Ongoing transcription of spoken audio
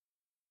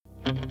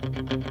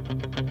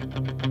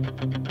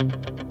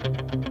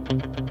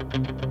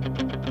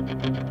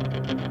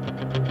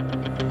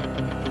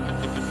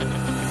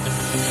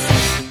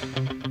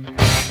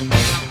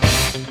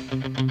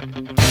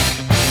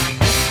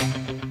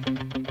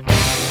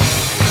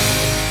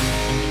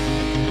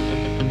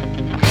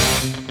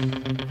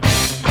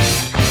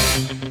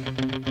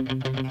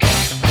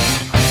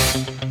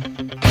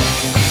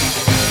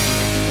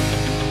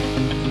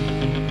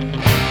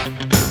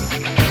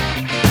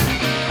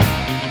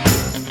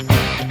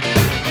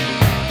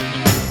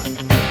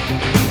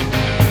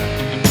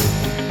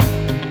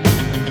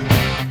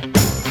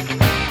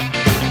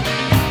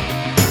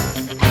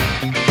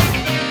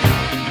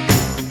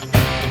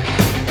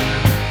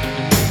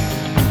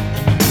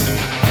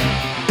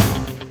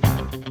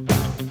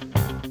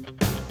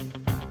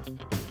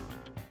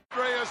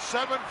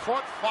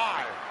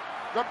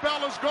The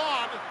bell is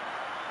gone.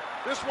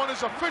 This one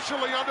is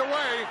officially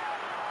underway.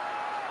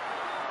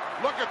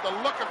 Look at the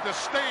look of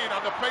disdain on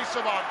the face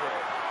of Andre.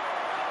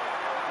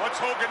 What's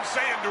Hogan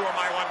saying to him,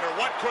 I wonder?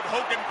 What could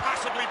Hogan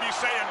possibly be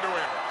saying to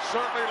him?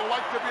 Certainly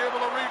like to be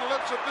able to read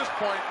lips at this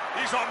point.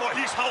 He's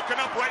hulking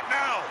up right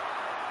now.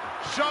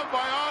 Shoved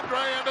by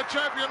Andre, and the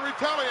champion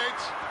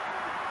retaliates.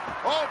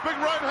 Oh, big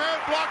right hand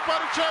blocked by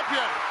the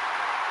champion.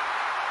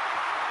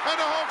 And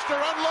the Hulkster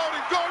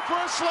unloading, going for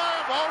a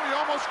slam. Oh, he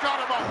almost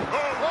got him up.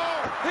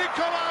 Oh, he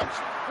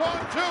collapsed. 1,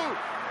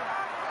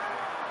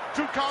 2.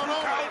 Two count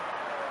only.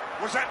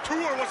 Was that 2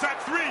 or was that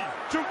 3?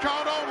 2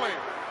 count only.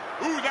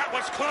 Ooh, that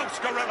was close,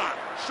 Gorilla.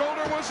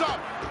 Shoulder was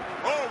up.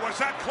 Oh, was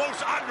that close?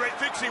 Andre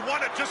thinks he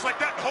won it just like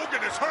that.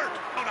 Hogan is hurt.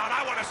 Hold on,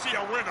 I want to see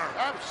a winner.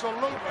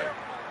 Absolutely.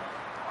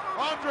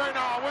 Andre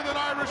now with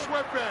an Irish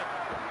whip in.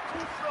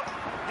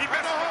 He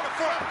missed the Hulk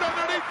trapped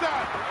underneath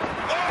that.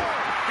 Oh,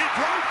 he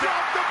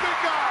dropped the big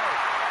guy.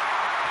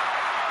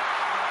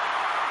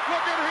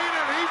 Look at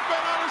Heenan. He's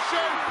been out of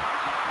shape.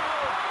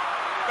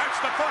 That's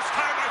the first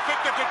time I think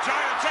that the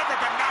Giant's ever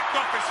been knocked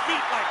off his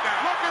feet like that.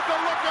 Look at the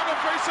look on the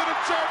face of the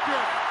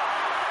champion.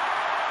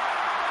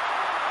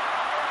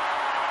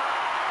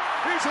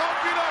 He's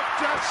hulking up,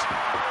 Jess.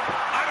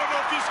 I don't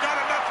know if he's got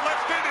enough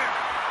left in him.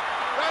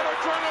 That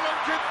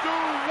adrenaline can do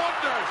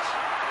wonders.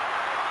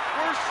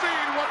 We're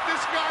seeing what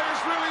this guy is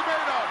really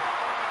made of.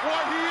 Why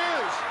he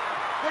is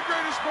the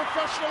greatest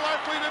professional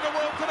athlete in the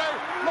world today.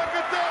 Look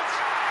at this.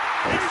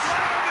 He's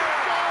slammed it.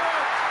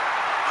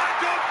 I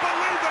don't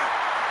believe it.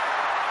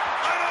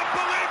 I don't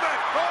believe it.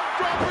 Oh,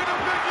 dropping a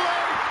big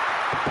leg.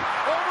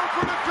 Over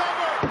for the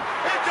cover.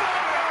 It's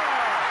over.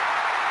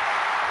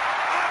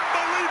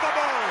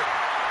 Unbelievable.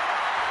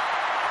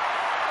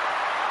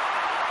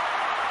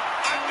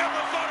 I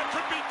never thought it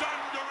could be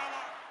done,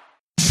 Gorilla.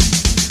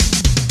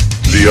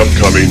 The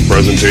upcoming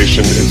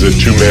presentation is a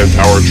two-man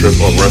power trip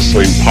of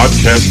wrestling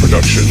podcast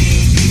production.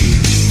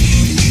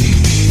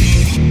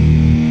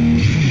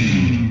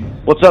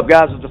 What's up,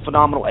 guys? It's the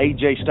phenomenal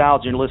AJ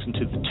Styles, and you're listening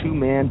to the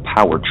Two-Man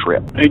Power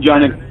Trip. Hey,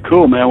 Johnny.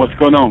 Cool, man. What's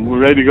going on? We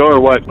ready to go or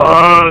what?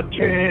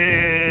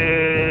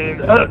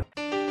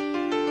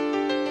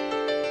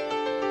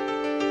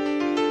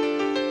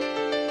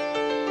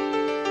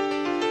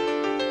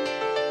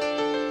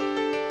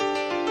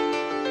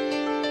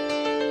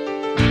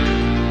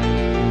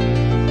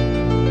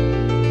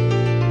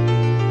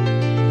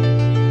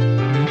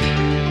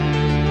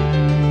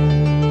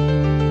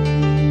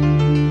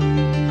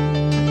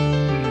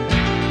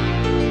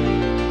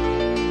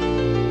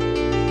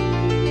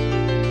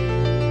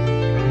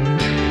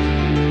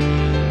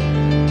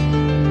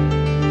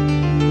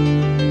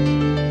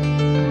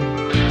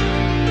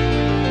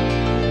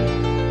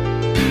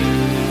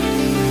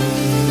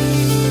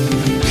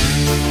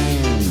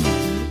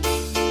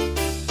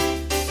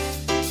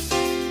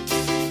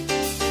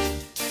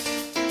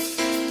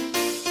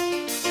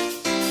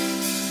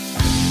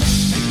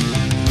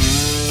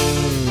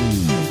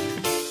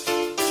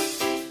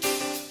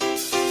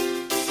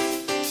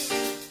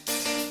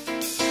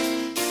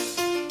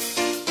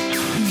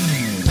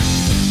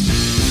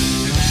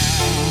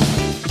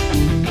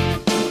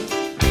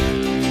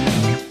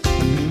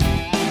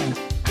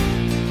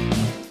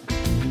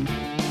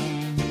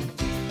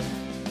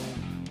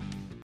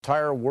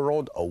 Entire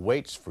world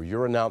awaits for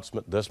your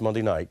announcement this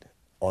Monday night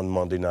on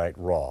Monday Night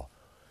Raw.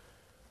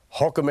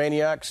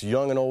 Hulkamaniacs,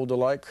 young and old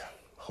alike,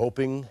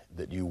 hoping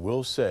that you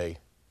will say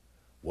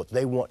what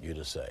they want you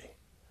to say,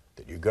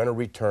 that you're going to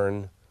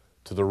return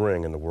to the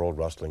ring in the World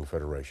Wrestling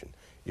Federation.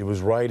 It was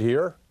right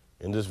here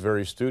in this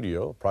very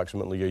studio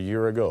approximately a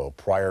year ago,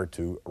 prior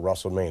to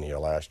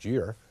WrestleMania last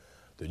year,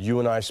 that you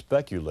and I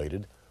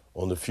speculated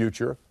on the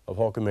future of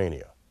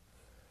Hulkamania.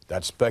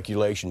 That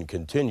speculation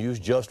continues.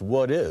 Just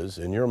what is,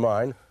 in your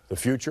mind, the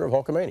future of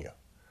Hulkamania?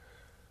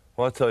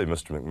 Well, I tell you,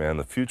 Mr. McMahon,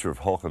 the future of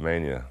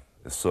Hulkamania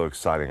is so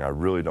exciting, I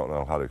really don't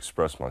know how to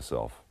express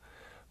myself.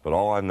 But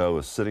all I know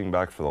is sitting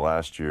back for the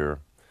last year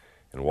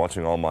and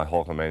watching all my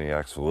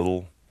Hulkamaniacs,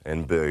 little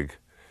and big,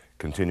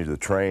 continue to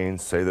train,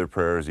 say their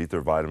prayers, eat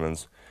their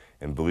vitamins,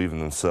 and believe in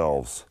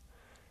themselves,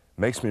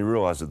 makes me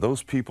realize that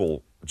those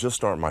people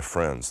just aren't my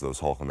friends, those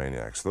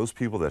Hulkamaniacs. Those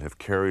people that have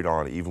carried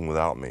on even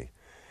without me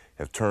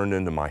have turned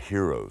into my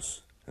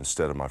heroes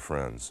instead of my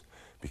friends,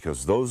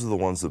 because those are the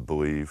ones that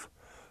believe,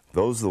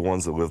 those are the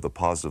ones that live the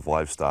positive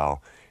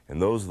lifestyle,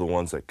 and those are the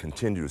ones that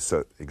continue to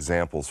set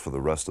examples for the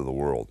rest of the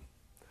world.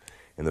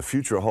 And the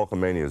future of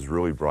Hulkamania is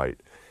really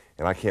bright,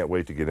 and I can't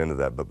wait to get into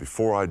that. But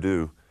before I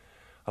do,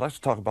 I'd like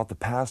to talk about the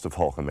past of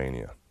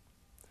Hulkamania.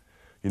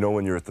 You know,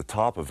 when you're at the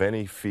top of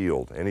any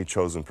field, any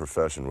chosen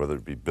profession, whether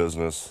it be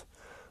business,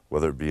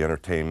 whether it be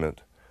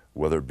entertainment,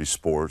 whether it be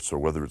sports, or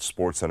whether it's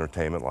sports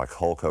entertainment like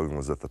Hulk Hogan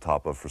was at the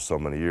top of for so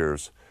many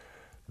years,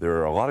 there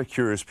are a lot of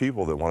curious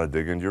people that want to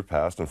dig into your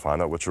past and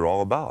find out what you're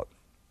all about.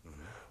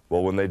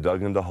 Well, when they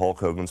dug into Hulk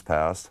Hogan's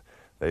past,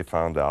 they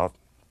found out,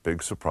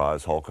 big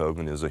surprise, Hulk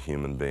Hogan is a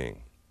human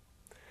being.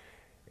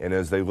 And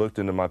as they looked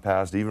into my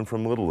past, even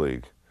from Little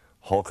League,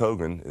 Hulk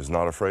Hogan is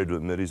not afraid to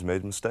admit he's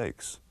made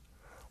mistakes.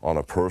 On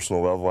a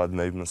personal level, I've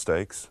made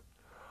mistakes.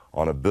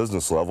 On a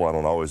business level, I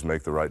don't always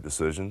make the right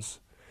decisions.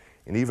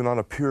 And even on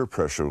a peer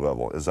pressure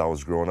level, as I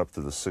was growing up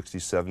through the 60s,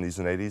 70s,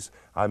 and 80s,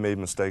 I made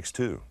mistakes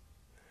too.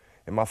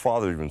 And my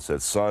father even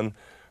said, son,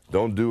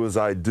 don't do as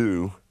I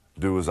do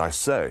as I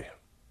say.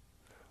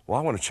 Well,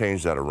 I want to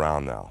change that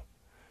around now,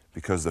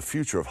 because the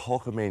future of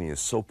Hulkamania is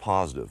so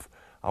positive.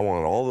 I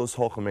want all those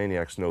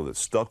Hulkamaniacs to know that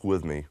stuck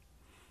with me,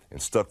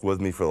 and stuck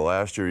with me for the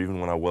last year, even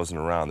when I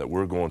wasn't around, that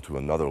we're going to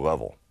another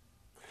level.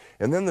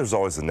 And then there's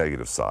always the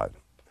negative side.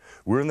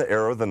 We're in the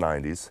era of the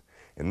 90s,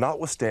 and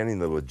notwithstanding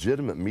the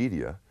legitimate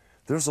media,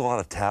 there's a lot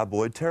of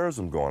tabloid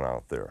terrorism going on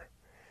out there.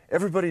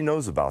 Everybody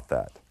knows about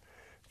that.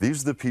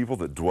 These are the people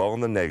that dwell on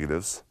the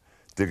negatives,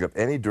 dig up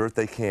any dirt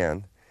they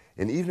can,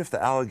 and even if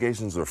the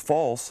allegations are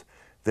false,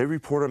 they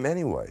report them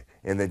anyway,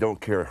 and they don't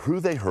care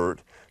who they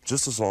hurt,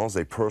 just as long as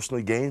they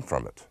personally gain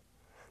from it.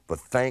 But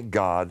thank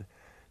God,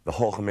 the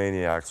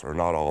Hulkamaniacs are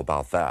not all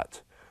about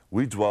that.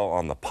 We dwell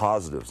on the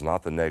positives,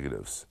 not the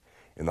negatives.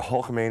 And the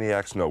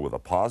Hulkamaniacs know with a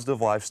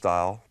positive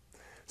lifestyle,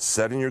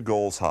 setting your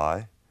goals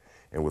high,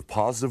 and with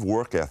positive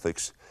work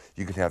ethics,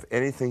 you can have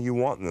anything you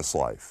want in this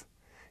life.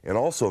 And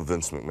also,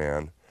 Vince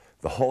McMahon,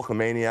 the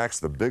Hulkamaniacs,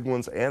 the big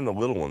ones and the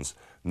little ones,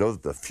 know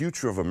that the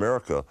future of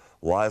America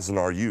lies in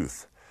our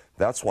youth.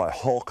 That's why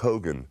Hulk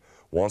Hogan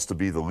wants to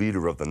be the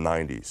leader of the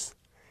 90s.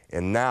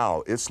 And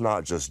now it's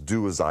not just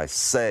do as I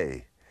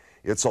say,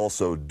 it's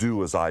also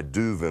do as I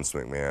do, Vince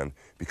McMahon,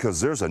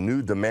 because there's a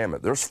new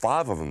demandment. There's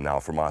 5 of them now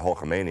for my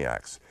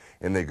Hulkamaniacs,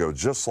 and they go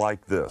just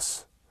like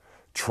this.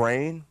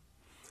 Train,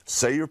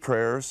 say your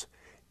prayers,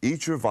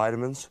 eat your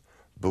vitamins,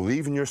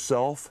 believe in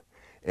yourself,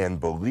 and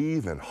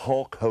believe in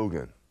Hulk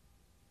Hogan.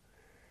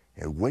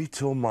 And wait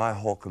till my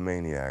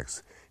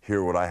Hulkamaniacs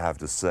hear what I have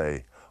to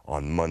say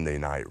on Monday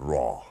Night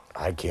Raw.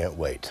 I can't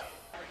wait.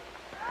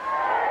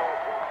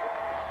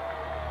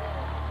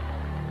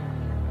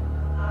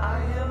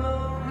 I am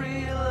a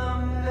real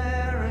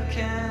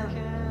American,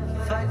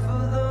 fight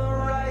for the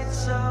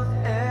rights of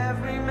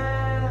every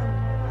man.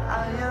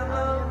 I am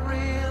a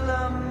real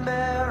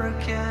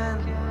American,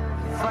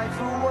 fight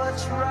for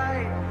what's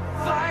right,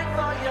 fight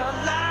for your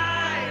life.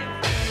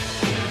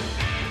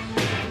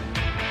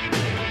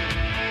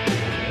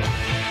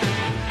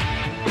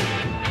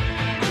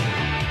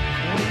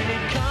 When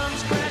it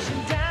comes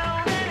crashing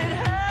down and it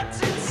hurts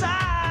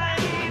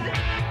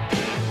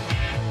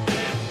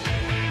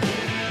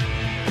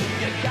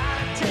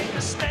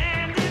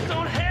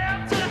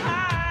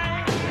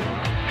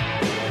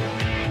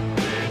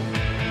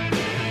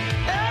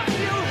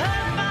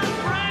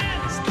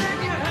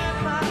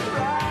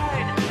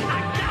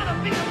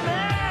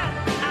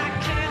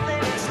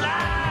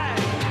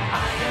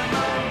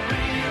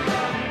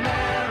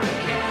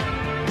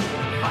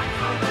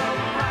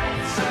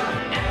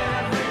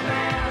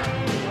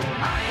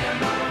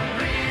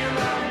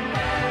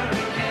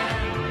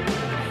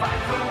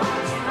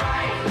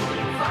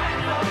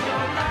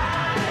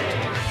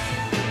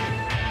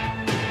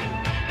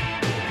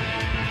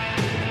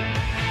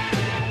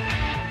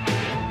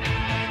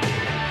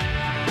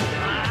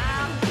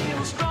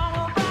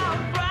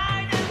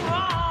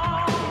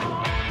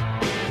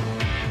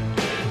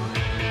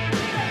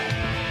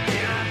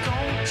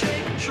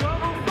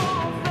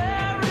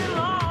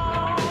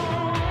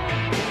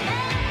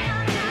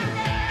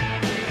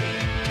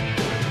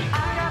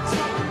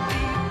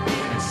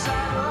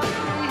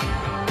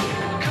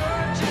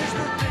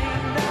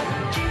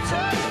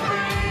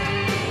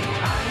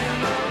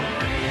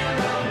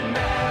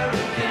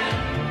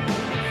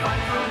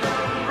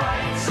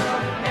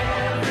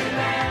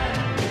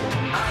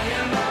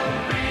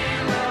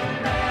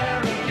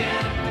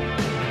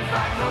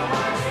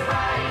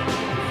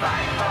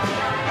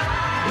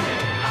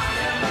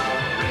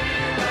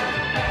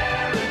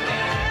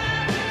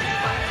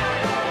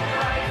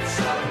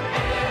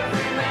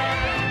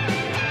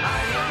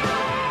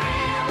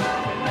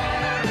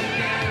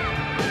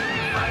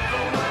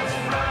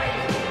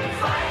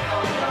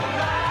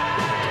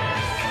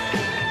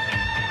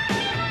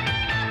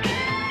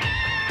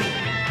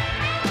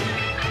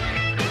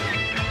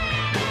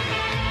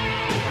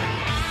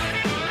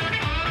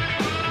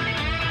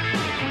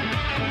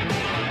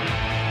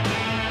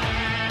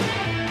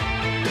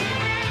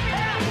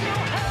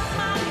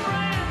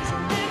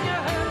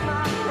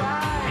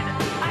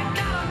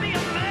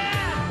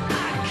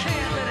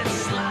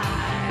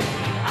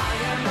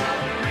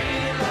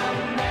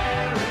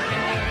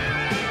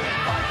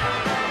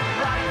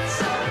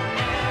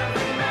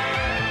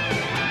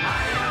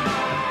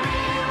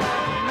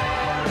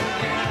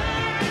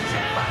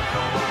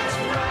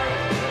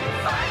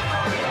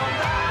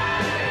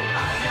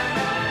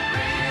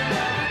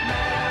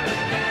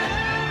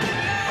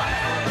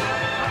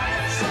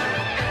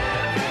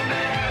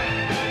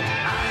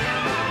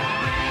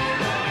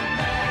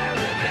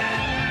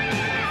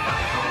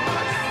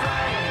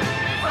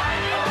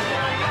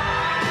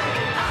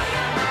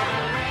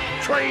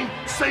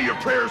say your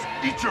prayers,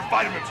 eat your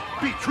vitamins,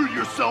 be true to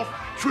yourself,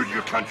 true to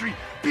your country,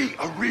 be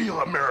a real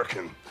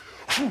American.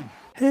 Whew.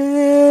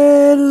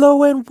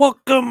 Hello and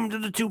welcome to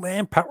the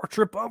two-man power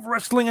trip of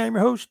wrestling. I'm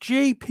your host,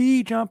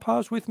 JP. John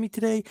Paz with me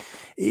today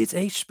is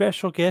a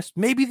special guest,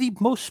 maybe the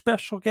most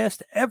special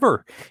guest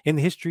ever in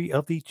the history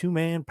of the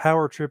two-man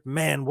power trip.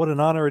 Man, what an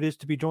honor it is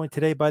to be joined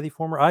today by the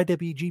former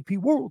IWGP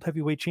World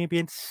Heavyweight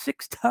Champion,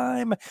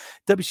 six-time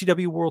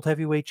WCW World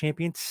Heavyweight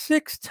Champion,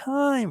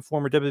 six-time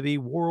former WWE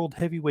World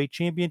Heavyweight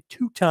Champion,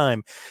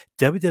 two-time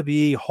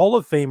WWE Hall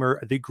of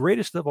Famer, the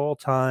greatest of all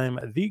time,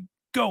 the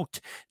GOAT,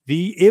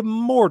 the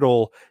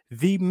immortal,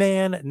 the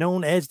man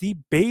known as the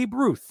Babe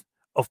Ruth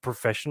of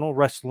professional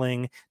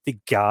wrestling, the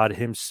God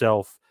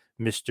himself,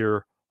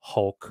 Mr.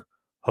 Hulk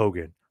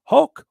Hogan.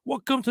 Hulk,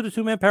 welcome to the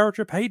two-man power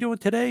trip. How you doing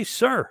today,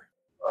 sir?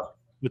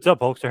 What's up,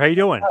 Hulkster? How you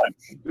doing?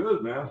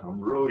 Good, man. I'm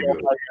really good.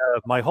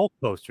 My Hulk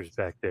posters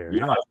back there.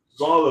 Yeah, I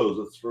saw those.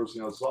 That's the first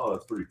thing I saw.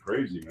 That's pretty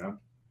crazy, man.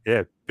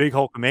 Yeah, big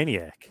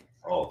Hulkamaniac.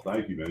 Oh,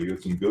 thank you, man. You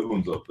got some good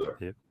ones up there.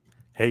 Yep.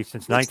 Hey,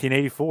 since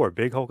 1984,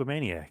 big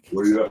Hulkamaniac.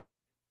 Where you at?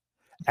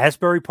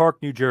 Asbury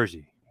Park, New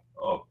Jersey.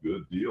 Oh,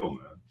 good deal, man.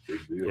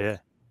 Good deal. Yeah.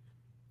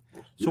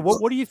 So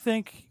what do you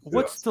think?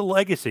 What's the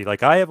legacy?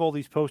 Like, I have all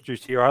these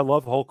posters here. I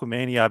love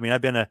Hulkamania. I mean,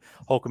 I've been a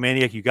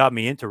Hulkamaniac. You got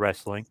me into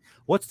wrestling.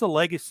 What's the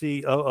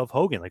legacy of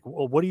Hogan? Like,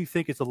 what do you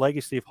think is the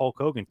legacy of Hulk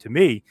Hogan? To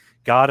me,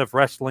 God of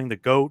wrestling, the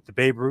GOAT, the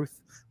Babe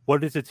Ruth.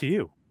 What is it to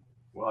you?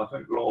 Well, I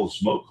think when all the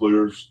smoke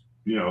clears,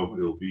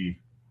 it'll be,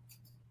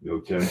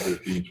 10,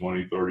 15,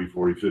 20, 30,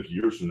 40, 50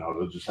 years from now,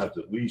 they'll just have to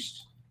at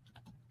least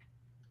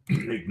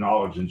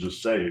acknowledge and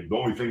just say it. The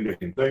only thing they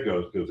can think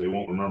of, because they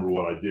won't remember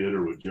what I did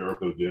or what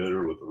Jericho did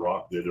or what The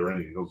Rock did or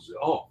anything, they'll say,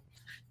 oh,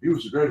 he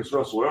was the greatest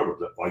wrestler ever,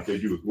 like they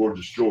do with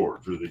Gorgeous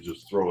George, or they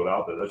just throw it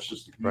out there. That's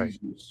just the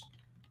easiest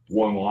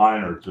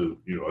one-liner to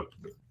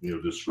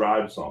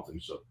describe something.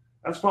 So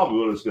that's probably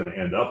what it's going to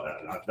end up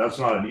at. That's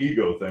not an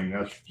ego thing.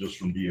 That's just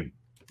from being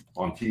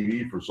on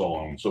TV for so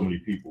long. So many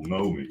people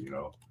know me,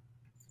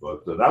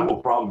 But that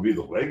will probably be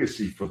the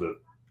legacy for the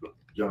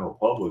general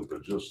public.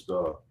 But just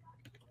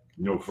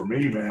for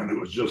me, man, it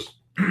was just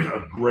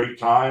a great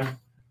time.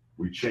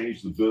 We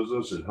changed the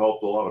business. It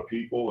helped a lot of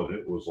people, and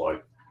it was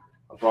like,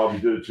 I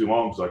probably did it too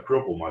long because I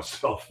crippled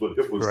myself, but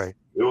it was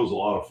It was a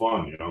lot of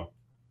fun,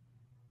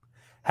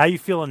 How you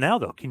feeling now,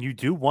 though? Can you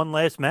do one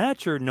last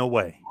match or no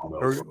way?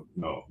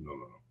 No.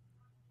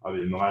 I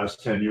mean, in the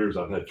last 10 years,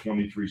 I've had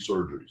 23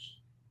 surgeries.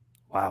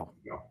 Wow.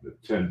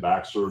 10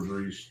 back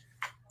surgeries,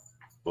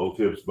 both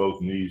hips, both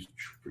knees.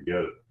 Forget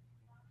it.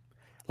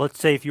 Let's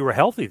say if you were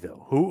healthy,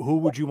 though, who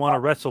would you want to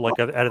wrestle like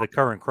out of the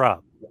current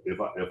crop? If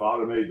I'd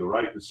have made the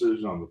right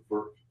decision on the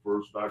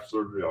first back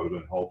surgery, I would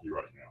have been healthy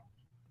right now.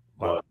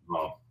 Wow.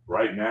 But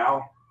right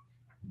now,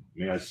 I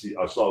mean,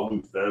 I saw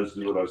Lou Thez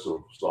do it. I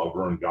saw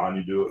Vern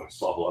Gagne do it. I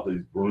saw a lot of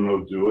these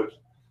Bruno do it.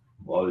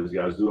 A lot of these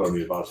guys do it. I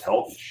mean, if I was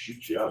healthy,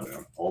 shoot, yeah,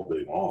 man, all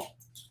day long.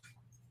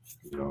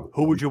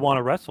 Who would you want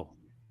to wrestle?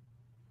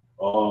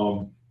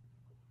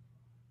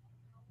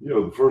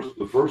 The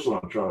first one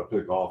I'm trying to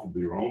pick off would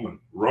be Roman.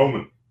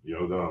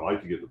 Then I'd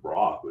like to get to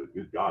Brock, but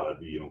good God, I'd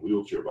be in a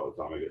wheelchair by the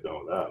time I get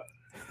done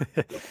with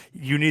that.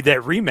 You need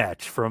that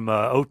rematch from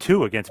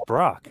 2002 against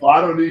Brock. Well,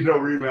 I don't need no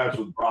rematch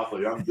with Brock.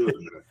 I'm good,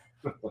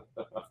 man.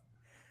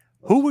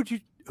 Who would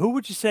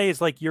you say is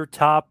like your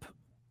top,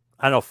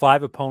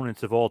 5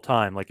 opponents of all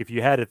time? Like if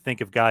you had to think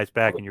of guys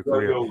back in your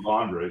career.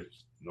 Andre,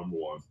 number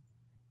one.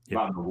 Yep.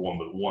 Not number one,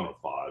 but one of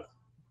 5.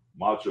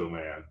 Macho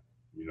Man,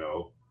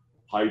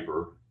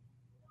 Piper.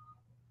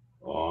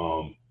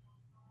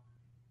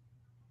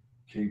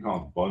 King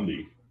Kong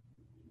Bundy,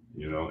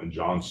 and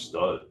John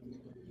Studd,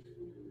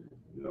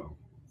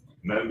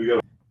 Man, we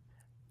got.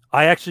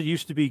 I actually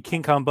used to be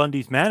King Kong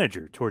Bundy's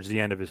manager towards the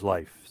end of his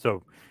life,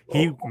 so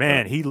he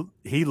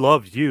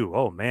loves you.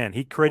 Oh man,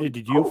 he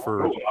credited you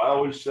for. What I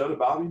always said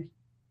about him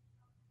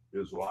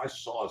is when I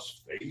saw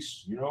his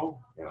face, and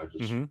I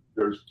just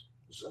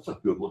that's a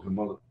good looking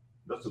mother.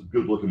 That's a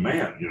good looking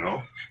man,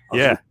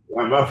 Yeah,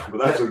 but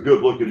that's a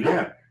good looking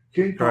man.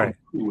 King Kong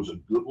was a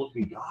good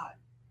looking guy.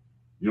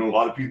 A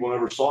lot of people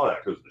never saw that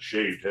because of the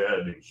shaved head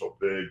and he was so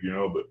big,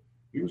 but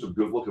he was a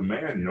good looking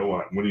man,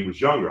 when he was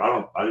younger.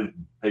 I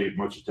didn't pay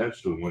much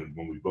attention to him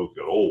when we both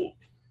got old.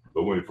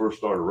 But when he first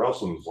started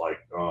wrestling, it was like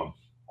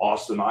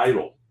Austin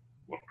Idol.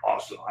 When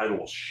Austin Idol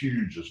was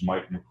huge as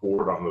Mike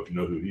McCord. I don't know if you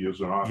know who he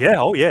is or not. Yeah,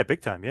 oh yeah,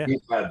 big time, yeah. He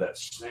had that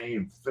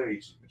same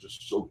face,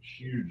 just so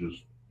huge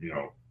as,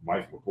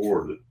 Mike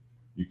McCord that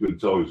you couldn't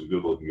tell he was a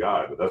good looking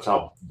guy. But that's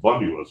how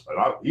Bundy was.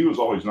 And he was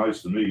always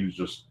nice to me. He was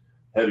just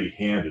heavy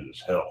handed as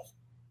hell.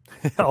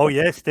 Oh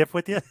yeah, stiff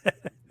with you?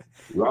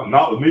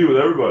 Not with me, with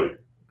everybody.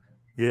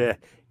 Yeah,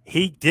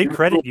 he did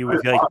credit you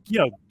with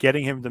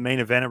getting him the main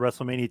event at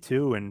WrestleMania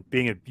 2 and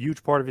being a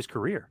huge part of his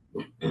career.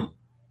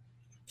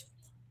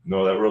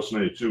 No, that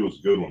WrestleMania 2 was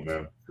a good one,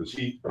 man, because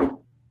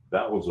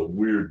that was a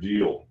weird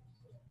deal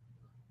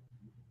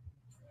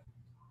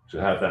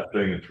to have that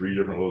thing in 3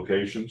 different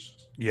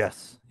locations.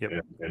 Yes.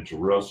 Yep. And to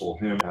wrestle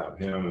him, have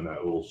him in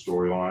that little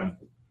storyline.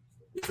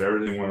 if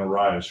everything went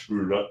awry and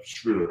screwed it.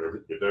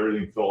 If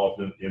everything fell off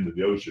into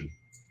the ocean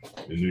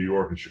in New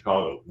York and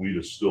Chicago, we'd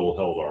have still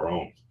held our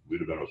own. We'd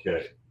have been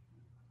okay.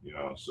 You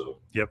know, so.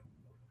 Yep.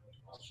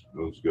 It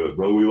was good.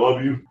 Brother, we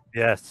love you.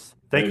 Yes.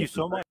 Thank you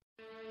so much.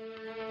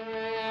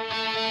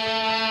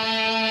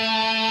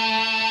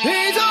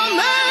 He's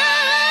American man.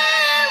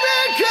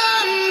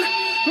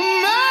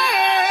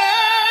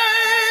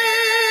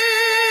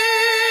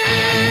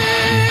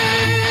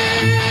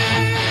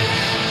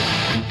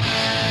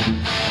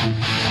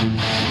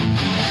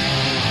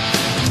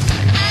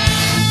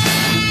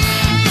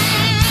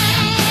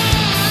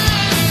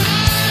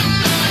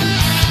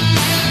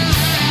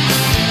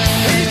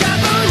 He's got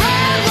the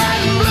red,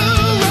 white, and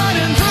blue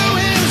running through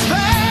his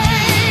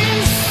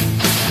veins.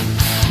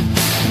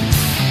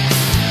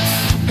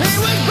 He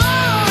was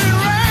born and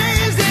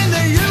raised in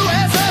the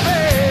US of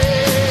A.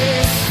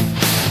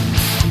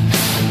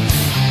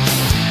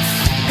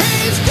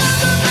 He's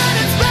government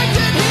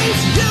inspected,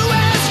 he's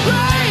US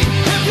grade.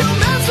 If you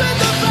mess with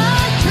the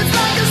flag, it's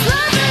like a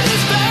slap in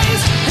his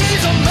face.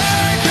 He's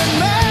American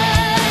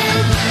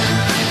made.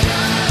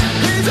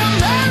 He's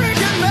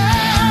American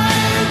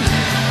made.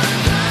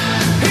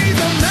 He's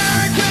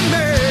American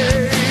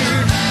made.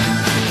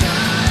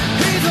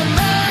 He's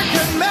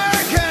American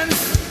made.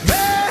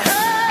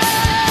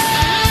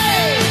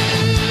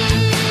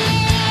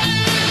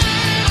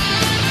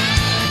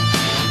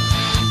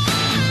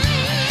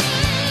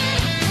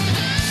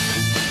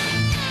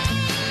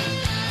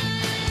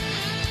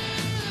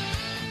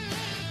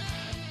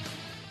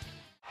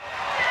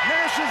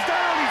 Nash is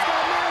down. He's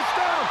got Nash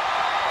down.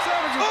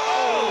 Savage is...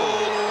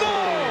 Oh, no!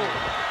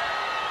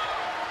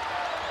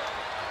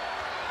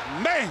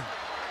 Man.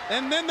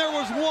 And then there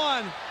was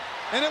one,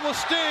 and it was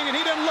Sting, and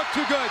he didn't look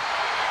too good.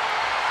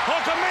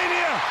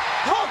 Hulkamania.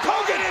 Hulk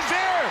Hogan is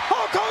here.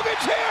 Hulk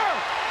Hogan's here!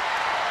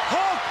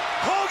 Hulk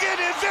Hogan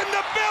is in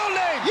the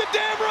building. You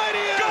damn right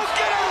he is! Go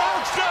get him,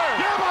 Hulkster.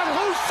 Yeah, but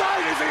whose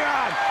side is he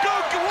on?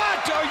 What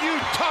are you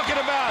talking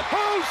about?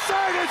 Whose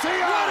side is he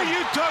on? What are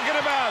you talking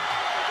about?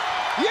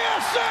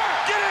 Yes, sir!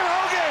 Get him,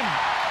 Hogan.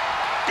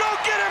 Go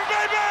get him,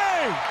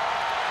 baby.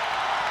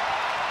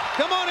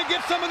 Come on and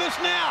get some of this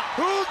now.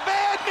 Who's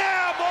bad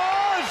now,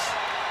 boys?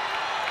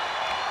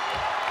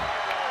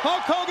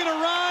 Hulk Hogan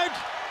arrived.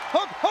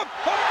 Hulk.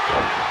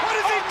 What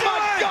is he doing? Oh,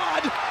 my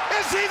God!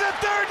 Is he the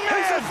third man?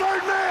 He's the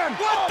third man.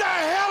 What the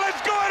hell is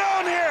going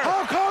on here?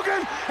 Hulk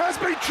Hogan has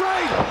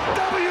betrayed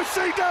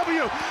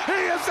WCW. He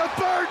is the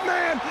third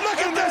man. Look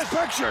at this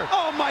picture.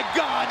 Oh, my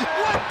God!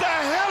 What the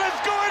hell is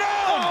going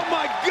on? Oh,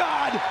 my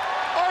God!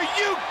 Are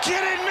you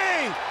kidding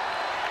me?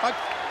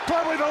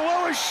 Probably the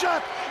lowest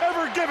shot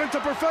ever given to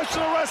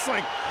professional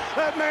wrestling.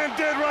 That man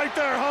did right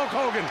there, Hulk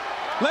Hogan.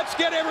 Let's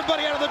get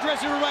everybody out of the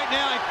dressing room right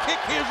now and kick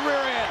his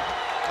rear end.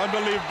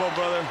 Unbelievable,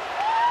 brother.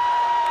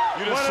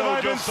 You just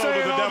sold your soul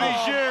to the devil.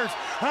 These years?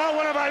 Huh?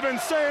 What have I been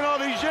saying all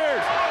these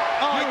years?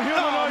 Oh,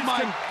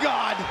 my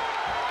God.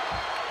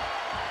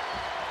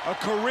 A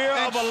career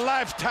of a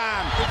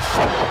lifetime.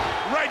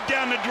 Right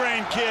down the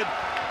drain, kid.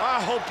 I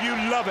hope you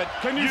love it.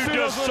 Can you see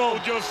just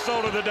sold your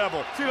soul to the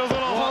devil. See those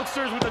little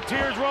Hulksters with the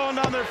tears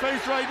rolling down their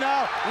face right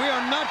now? We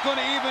are not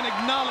going to even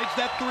acknowledge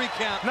that 3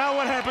 count. Now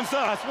what happens to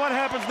us? What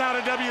happens now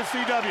to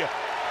WCW?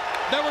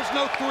 There was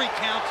no 3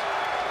 count.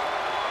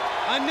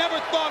 I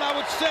never thought I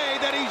would say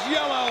that he's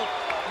yellow,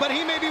 but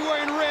he may be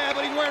wearing red,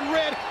 but he's wearing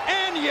red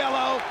and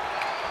yellow.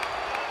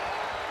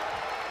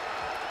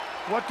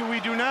 What do we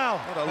do now?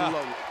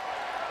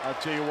 I'll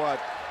tell you what.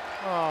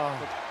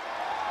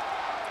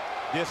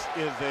 This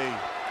is a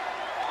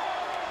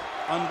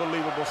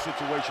unbelievable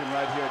situation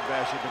right here at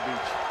Bash at the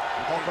Beach.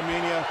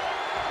 Hulkamania,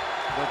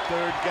 the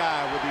third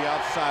guy with the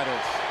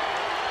Outsiders,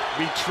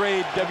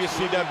 betrayed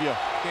WCW.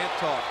 Can't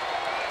talk.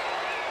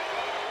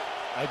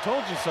 I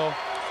told you so.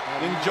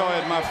 Enjoy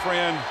it, my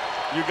friend.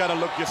 You got to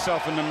look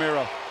yourself in the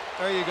mirror.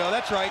 There you go.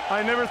 That's right.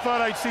 I never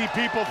thought I'd see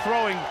people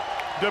throwing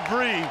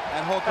debris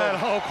at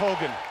Hulk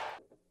Hogan.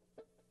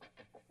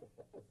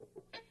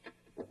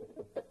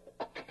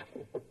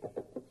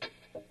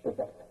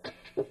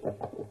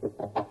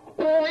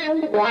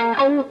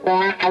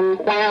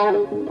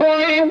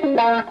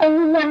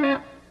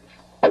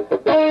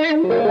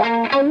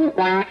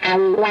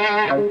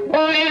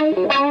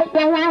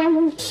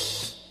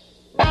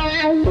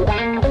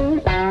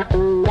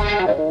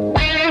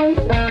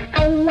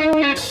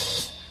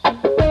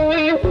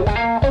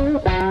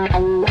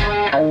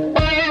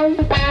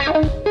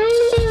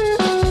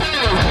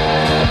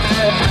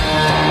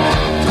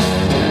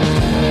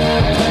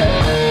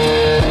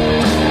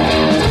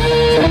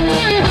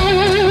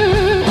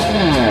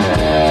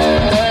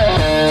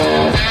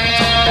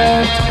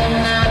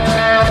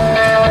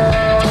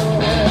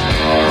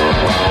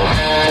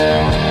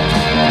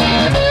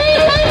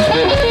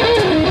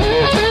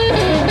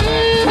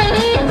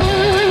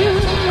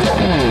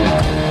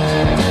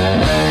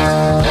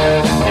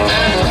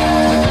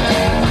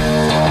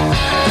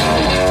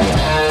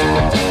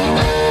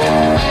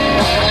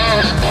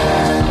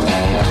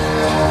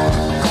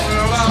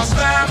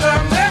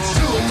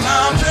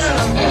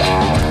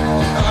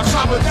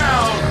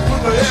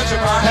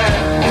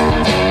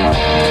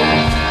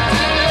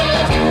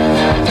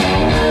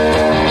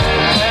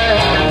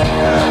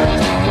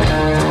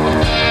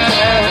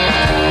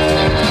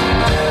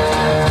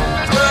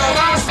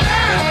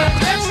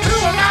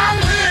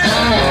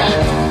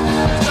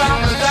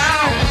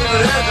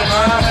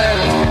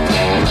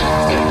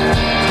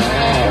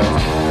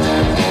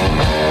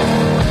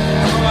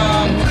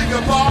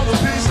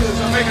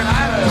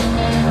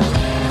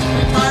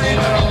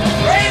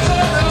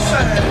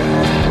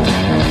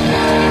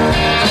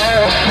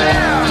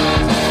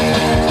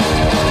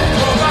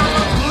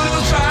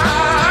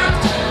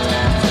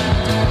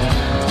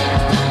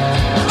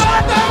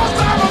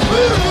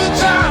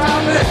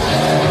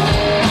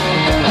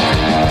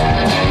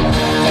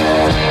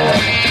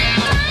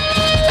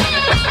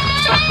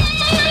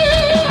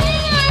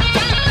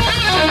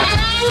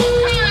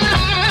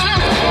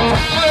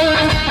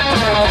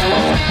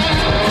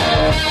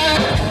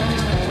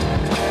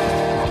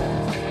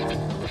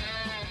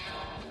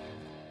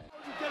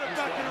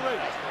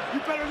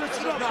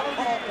 not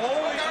called.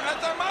 Holy.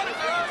 That's our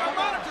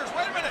monitors.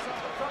 Wait a minute.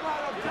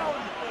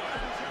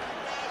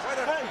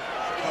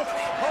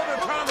 Hogan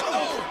trying to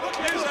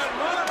use that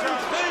monitor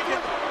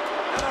thinking,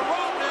 and the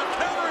Rock now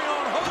countering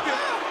on Hogan.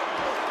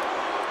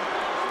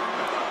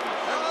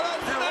 And Rock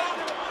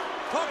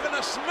talking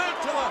to smack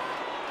to the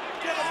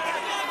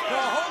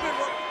Hogan.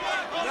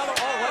 Another,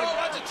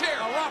 watch a chair.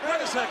 Rock, wait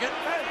a second.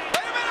 Wait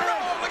a minute,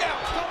 Rock, look out.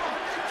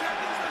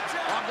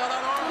 Rock got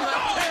an arm to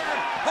that chair.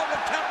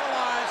 Hogan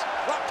capitalized.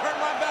 Rock turned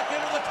right back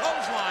into the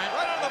clothesline.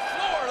 Right on the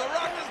floor. The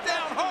Rock is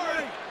down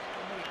hard.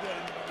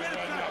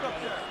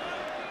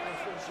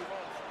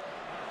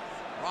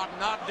 Rock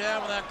knocked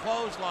down with that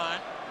clothesline.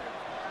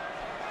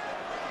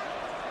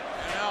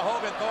 And now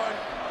Hogan throwing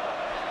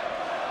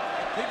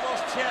the People's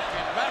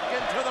Champion back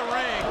into the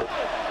ring.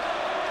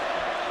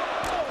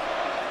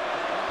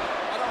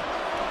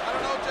 I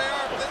don't know,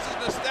 JR, if this is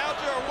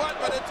nostalgia or what,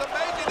 but it's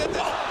amazing that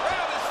this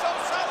crowd is so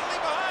solidly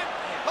behind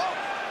Hulk.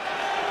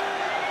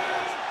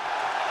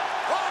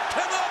 Rock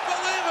cannot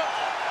believe it.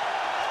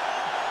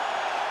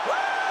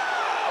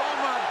 Oh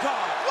my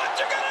God. What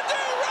you gonna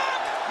do,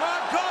 Rock? My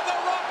God, the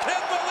Rock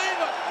can't believe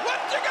it.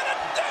 What you gonna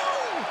do?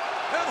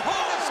 And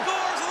Hogan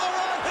scores with the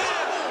right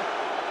hand.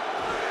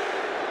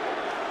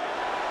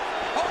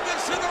 Hogan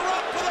sent the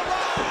Rock for the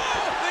Rock.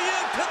 The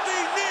end could be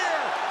near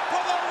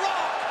for the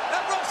Rock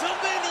at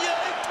WrestleMania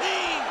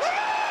 18.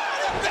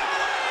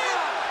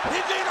 He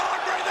beat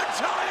Andre the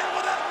Giant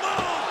with that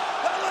move.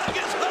 The leg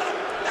is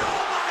hooked.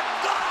 Oh my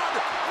God.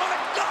 My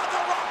God, the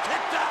Rock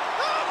kicked out.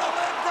 The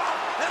leg drop.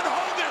 And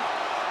Hogan,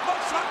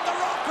 much like the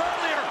Rock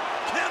earlier,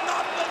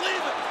 cannot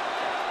believe it.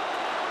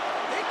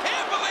 He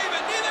can't believe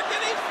it. Neither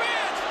can these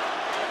fans.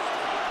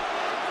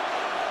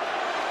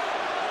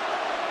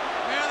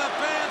 And the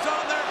fans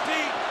on their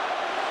feet.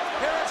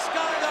 Here at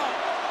Skydome.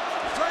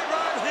 Straight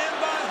right hand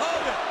by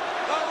Hogan.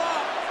 The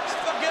Rock,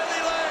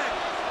 spaghetti leg.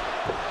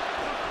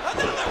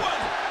 Another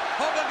one.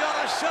 Hogan got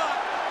a shot.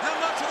 How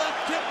much of that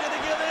kick did he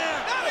get in?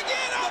 Not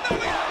again. Oh,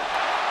 no, again.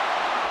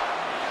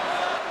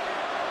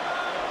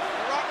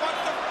 The Rock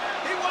wants to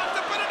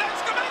put an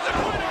exclamation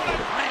point on it.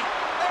 Man,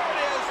 there it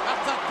is.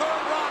 That's the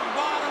third rock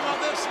bottom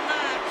of this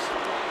match.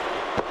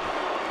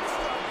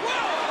 Whoa,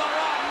 the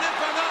Rock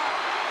nipping up.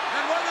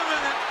 And wait a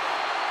minute.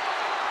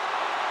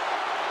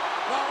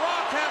 The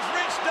Rock has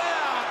reached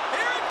down.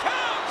 Here it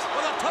comes.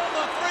 With a total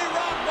of 3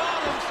 rock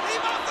bottoms. The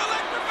most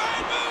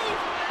electrifying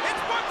move. It's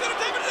one to the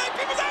WWE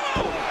People's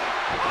Elbow.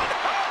 On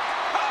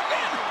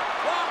Hogan.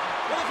 Rock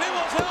with the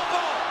People's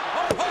Elbow.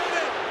 On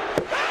Hogan.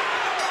 The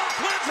Rock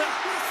wins it.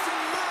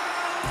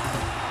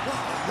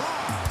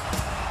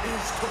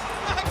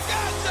 My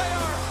God,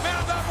 JR. Man,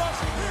 that was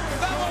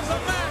a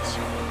match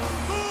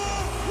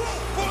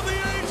for the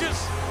ages.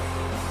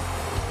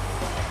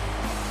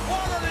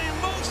 What an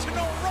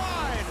emotional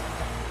ride.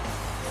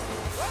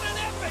 What an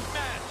epic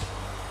match.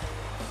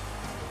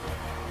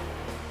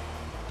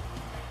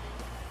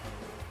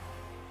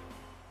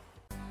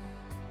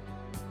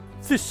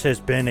 This has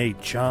been a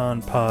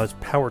John Paz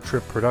Power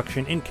Trip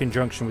production in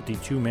conjunction with the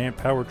Two-Man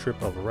Power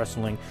Trip of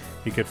Wrestling.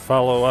 You could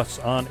follow us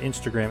on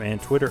Instagram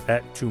and Twitter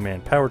at Two-Man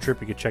Power Trip.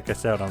 You could check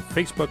us out on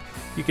Facebook.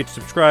 You could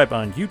subscribe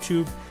on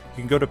YouTube. You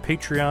can go to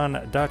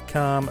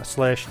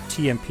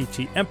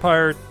patreon.com/TMPT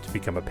Empire to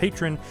become a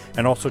patron,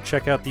 and also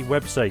check out the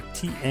website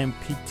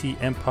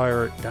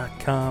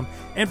tmptempire.com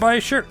and buy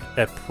a shirt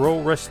at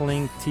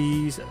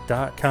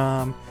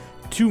prowrestlingtees.com.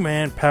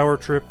 Two-Man Power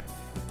Trip,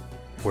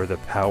 where the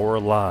power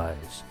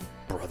lies,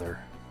 brother.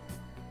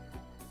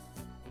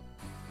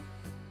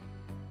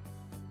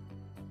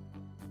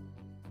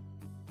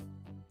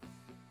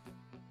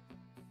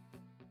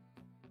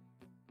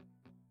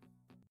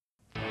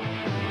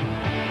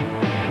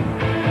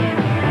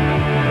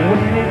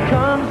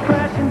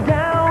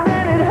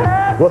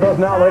 With us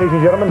now, ladies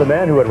and gentlemen, the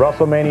man who at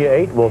WrestleMania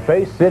 8 will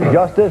face Sid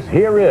Justice.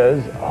 Here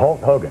is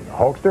Hulk Hogan.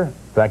 Hulkster,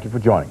 thank you for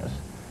joining us.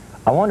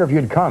 I wonder if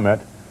you'd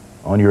comment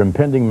on your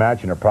impending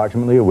match in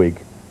approximately a week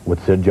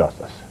with Sid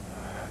Justice.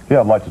 Yeah,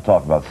 I'd like to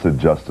talk about Sid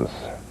Justice.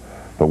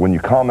 But when you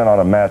comment on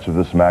a match of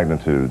this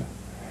magnitude,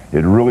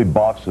 it really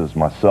boxes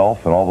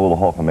myself and all the little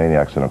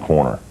Hulkamaniacs in a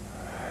corner.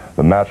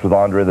 The match with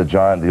Andre the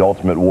Giant, the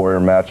Ultimate Warrior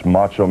match,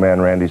 Macho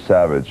Man Randy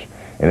Savage,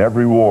 in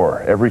every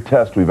war, every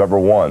test we've ever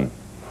won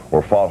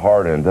or fought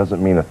hard in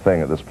doesn't mean a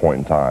thing at this point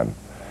in time.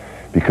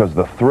 Because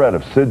the threat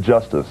of Sid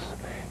Justice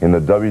in the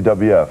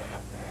WWF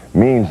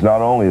means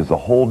not only is the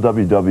whole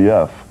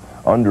WWF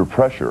under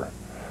pressure,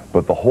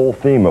 but the whole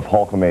theme of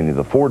Hulkamania,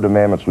 the 4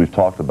 demandments we've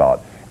talked about,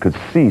 could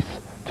cease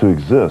to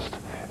exist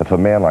if a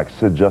man like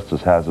Sid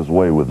Justice has his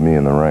way with me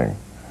in the ring.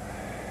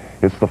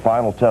 It's the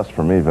final test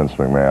for me, Vince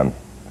McMahon.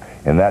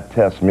 And that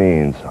test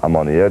means I'm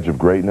on the edge of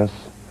greatness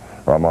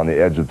or I'm on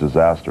the edge of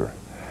disaster.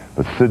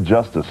 But Sid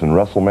Justice in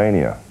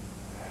WrestleMania,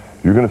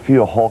 you're going to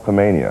feel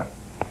Hulkamania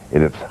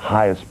at its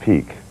highest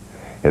peak,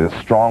 at its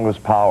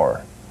strongest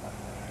power.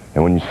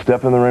 And when you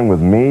step in the ring with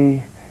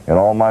me and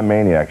all my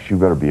maniacs, you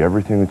better be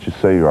everything that you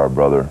say you are,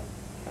 brother,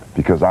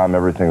 because I'm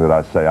everything that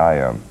I say I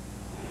am.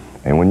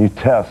 And when you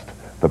test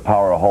the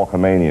power of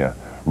Hulkamania,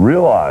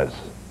 realize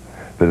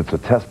that it's a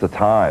test of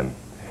time.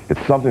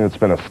 It's something that's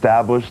been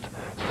established,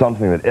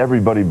 something that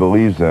everybody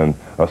believes in,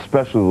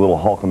 especially the little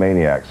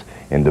Hulkamaniacs.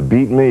 And to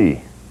beat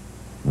me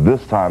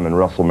this time in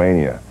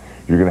WrestleMania,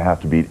 you're going to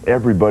have to beat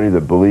everybody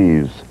that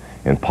believes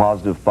in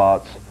positive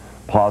thoughts,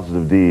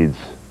 positive deeds,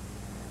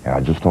 and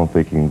I just don't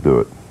think you can do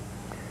it.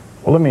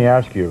 Well, let me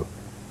ask you,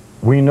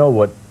 we know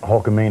what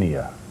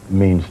Hulkamania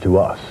means to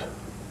us,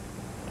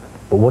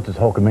 but what does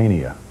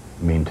Hulkamania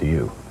mean to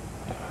you?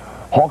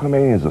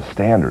 Hulkamania is a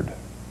standard.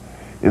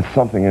 It's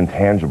something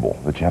intangible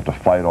that you have to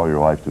fight all your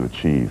life to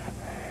achieve.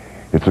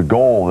 It's a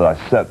goal that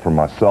I set for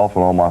myself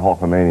and all my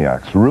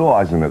Hulkamaniacs,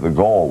 realizing that the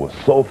goal was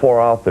so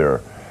far out there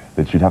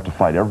that you'd have to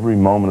fight every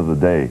moment of the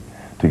day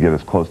to get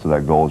as close to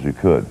that goal as you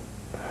could.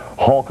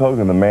 Hulk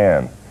Hogan, the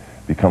man,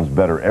 becomes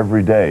better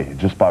every day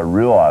just by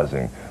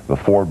realizing the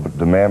 4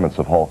 commandments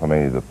of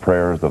Hulkamania, the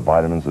prayers, the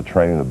vitamins, the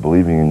training, the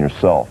believing in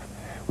yourself.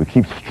 We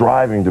keep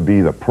striving to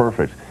be the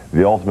perfect,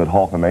 the ultimate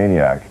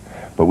Hulkamaniac,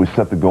 but we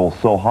set the goal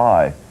so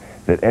high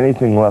that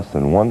anything less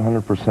than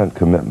 100%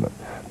 commitment,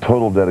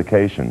 total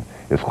dedication,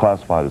 is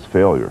classified as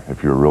failure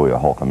if you're really a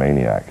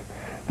Hulkamaniac.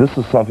 This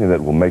is something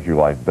that will make your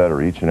life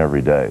better each and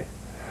every day.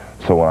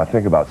 So when I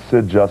think about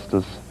Sid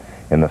Justice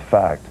and the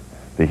fact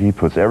that he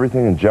puts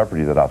everything in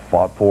jeopardy that I've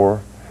fought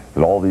for,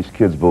 that all these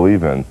kids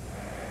believe in,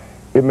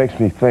 it makes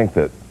me think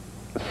that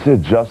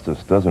Sid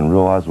Justice doesn't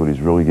realize what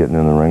he's really getting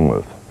in the ring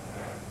with.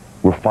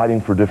 We're fighting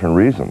for different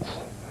reasons.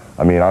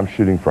 I mean, I'm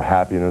shooting for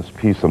happiness,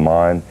 peace of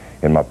mind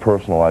in my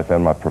personal life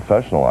and my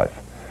professional life.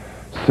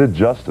 Sid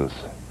Justice,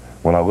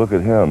 when I look at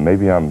him,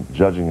 maybe I'm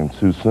judging him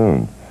too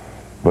soon,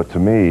 but to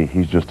me,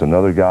 he's just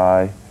another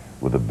guy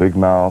with a big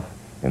mouth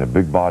and a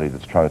big body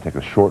that's trying to take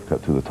a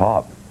shortcut to the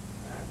top.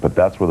 But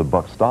that's where the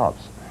buck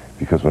stops,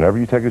 because whenever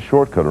you take a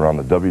shortcut around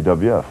the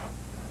WWF,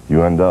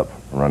 you end up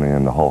running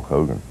into Hulk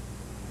Hogan.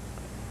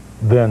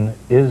 Then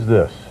is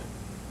this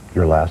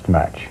your last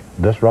match?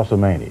 This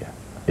WrestleMania,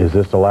 is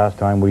this the last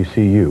time we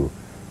see you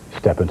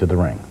step into the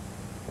ring?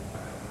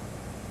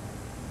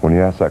 When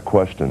you ask that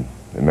question,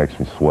 it makes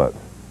me sweat.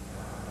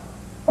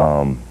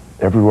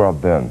 Everywhere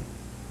I've been,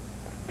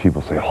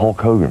 people say, Hulk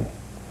Hogan,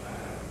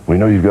 we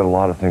know you've got a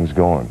lot of things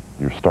going.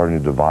 You're starting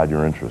to divide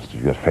your interests.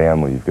 You've got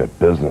family, you've got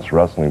business,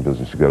 wrestling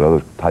business, you've got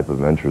other type of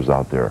ventures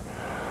out there.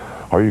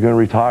 Are you going to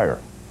retire?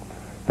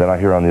 Then I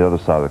hear on the other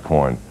side of the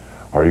coin,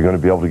 are you going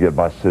to be able to get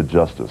by Sid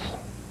Justice?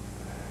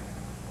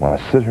 When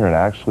I sit here and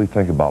actually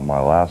think about my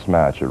last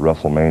match at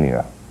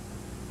WrestleMania,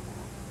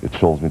 it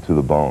chills me to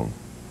the bone.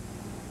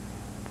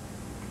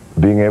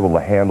 Being able to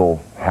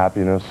handle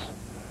happiness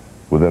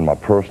within my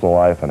personal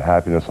life and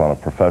happiness on a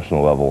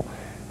professional level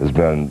has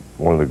been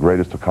one of the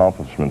greatest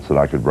accomplishments that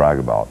I could brag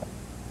about.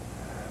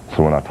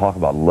 So when I talk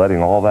about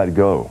letting all that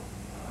go,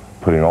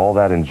 putting all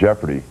that in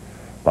jeopardy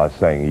by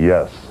saying,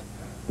 yes,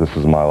 this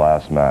is my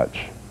last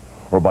match,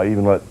 or by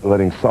even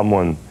letting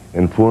someone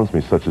influence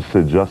me, such as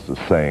Sid Justice,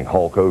 saying,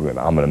 Hulk Hogan,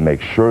 I'm going to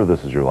make sure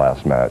this is your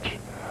last match.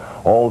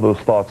 All of those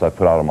thoughts I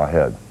put out of my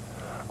head.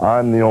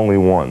 I'm the only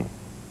one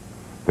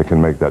that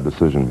can make that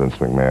decision, Vince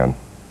McMahon.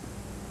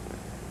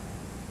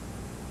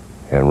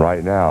 And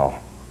right now,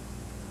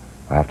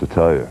 I have to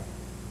tell you,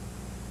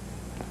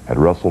 at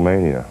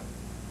WrestleMania,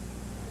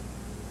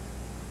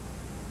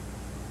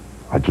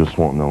 I just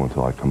won't know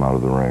until I come out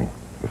of the ring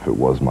if it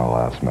was my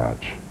last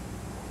match.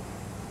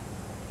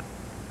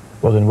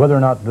 Well, then, whether or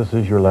not this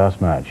is your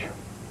last match,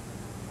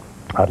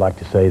 I'd like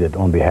to say that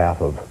on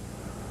behalf of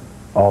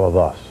all of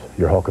us,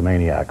 your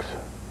Hulkamaniacs,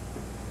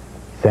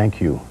 thank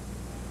you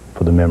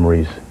for the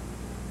memories,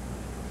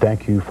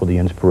 thank you for the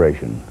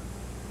inspiration,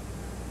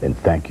 and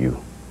thank you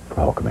for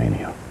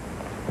Hulkamania.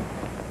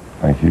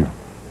 Thank you.